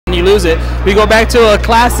you lose it. We go back to a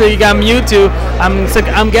classic. You got Mewtwo.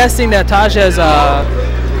 I'm guessing that TAJ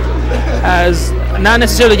has not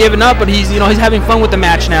necessarily given up, but he's having fun with the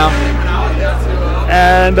match now.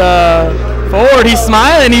 And forward, he's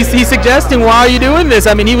smiling. He's suggesting, "Why are you doing this?"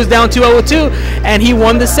 I mean, he was down 2-0-2, and he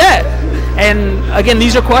won the set. And again,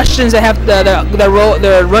 these are questions that have that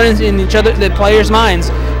run in the players' minds.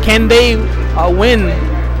 Can they win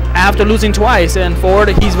after losing twice? And forward,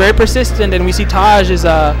 he's very persistent, and we see TAJ is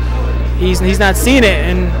he's not seen it,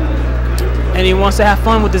 and he wants to have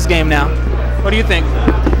fun with this game now. What do you think?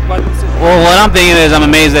 Well, what I'm thinking is I'm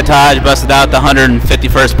amazed that TAJ busted out the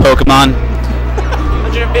 151st Pokemon.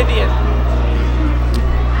 150th.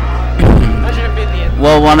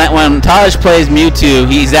 Well, when TAJ plays Mewtwo,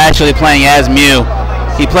 he's actually playing as Mew.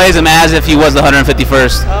 He plays him as if he was the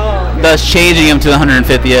 151st, thus changing him to the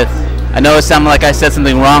 150th. I know it sounded like I said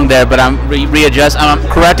something wrong there, but I'm I'm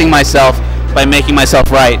correcting myself by making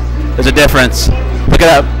myself right. There's a difference. Pick it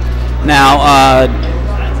up. Now,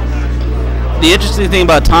 the interesting thing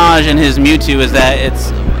about TAJ and his Mewtwo is that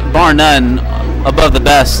it's bar none above the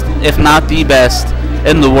best, if not the best,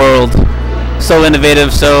 in the world. So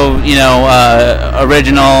innovative, so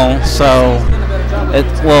original. So,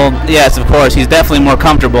 well, yes, of course, he's definitely more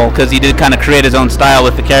comfortable because he did kind of create his own style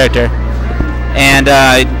with the character, and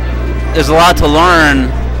there's a lot to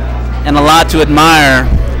learn and a lot to admire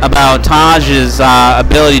about TAJ's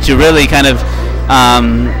ability to really kind of,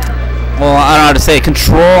 well, I don't know how to say,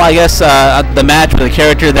 control, I guess, the match with a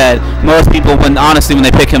character that most people, when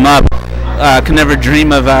they pick him up, can never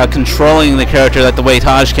dream of controlling the character like the way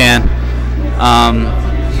TAJ can.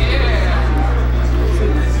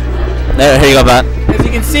 Here you go, Vat. As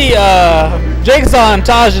you can see, Jake's on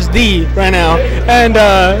TAJ's D right now, and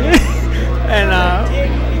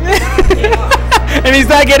and he's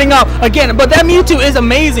not getting up again. But that Mewtwo is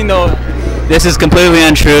amazing, though. This is completely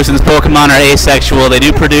untrue, since Pokemon are asexual. They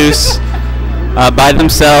do produce by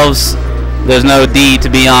themselves. There's no D to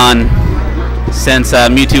be on, since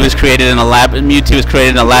Mewtwo was created in a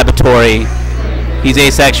laboratory. He's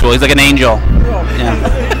asexual. He's like an angel. Yeah.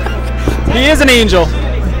 He is an angel.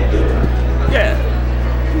 Yeah.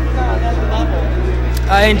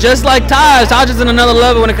 And just like TAJ is in another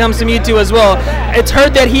level when it comes to Mewtwo as well. It's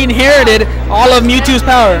heard that he inherited all of Mewtwo's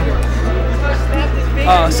power.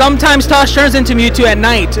 Sometimes TAJ turns into Mewtwo at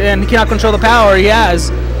night and he cannot control the power he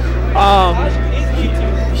has.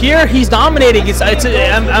 Here he's dominating.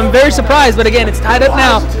 I'm very surprised, but again, it's tied up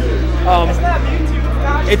now.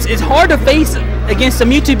 It's hard to face against a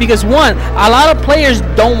Mewtwo because, one, a lot of players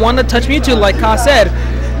don't want to touch Mewtwo, like Ka said,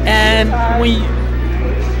 and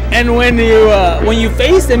when you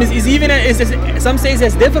face them, it's some say it's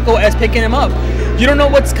as difficult as picking him up. You don't know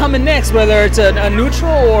what's coming next, whether it's a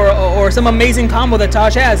neutral or some amazing combo that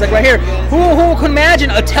TAJ has. Like right here, who can imagine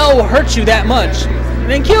a tail will hurt you that much and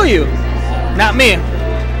then kill you? Not me.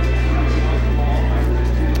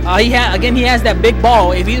 He has that big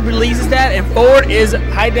ball. If he releases that and forward is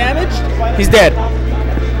high damage, he's dead.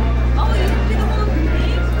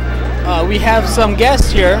 We have some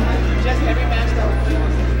guests here.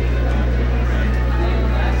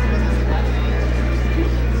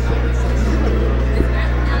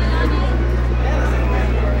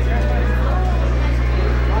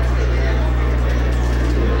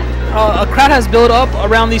 A crowd has built up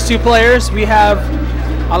around these two players. We have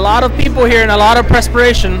a lot of people here and a lot of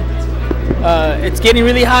perspiration. It's getting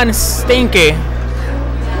really hot and stinky.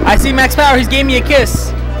 I see Max Power. He's gave me a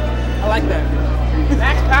kiss. I like that.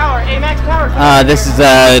 Max Power. Hey, Max Power. This is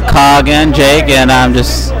Ka and Jake, and I'm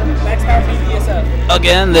just. Max Power BDSF.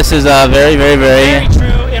 Again, this is very, very, very. Very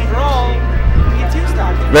true. In Brawl,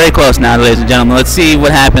 very close now, ladies and gentlemen. Let's see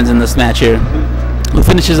what happens in this match here. Who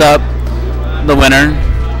finishes up the winner?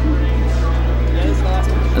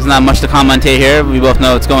 There's not much to commentate here. We both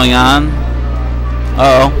know what's going on.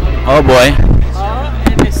 Oh boy.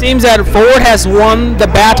 And it seems that forward has won the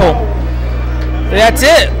battle. That's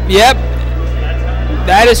it. Yep.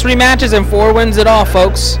 That is 3 matches and 4 wins it all,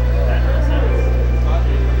 folks.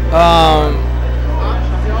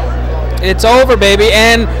 It's over, baby.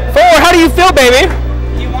 And forward, how do you feel, baby?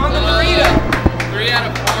 He won the burrito. 3 out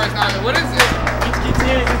of 4 is not. What is it? It's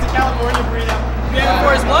a California burrito. 3 out of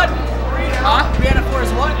 4 is what? Huh? 3 out of 4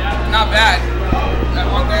 is what? Not bad. That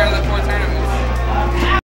 1 3 out of the 4 tournament.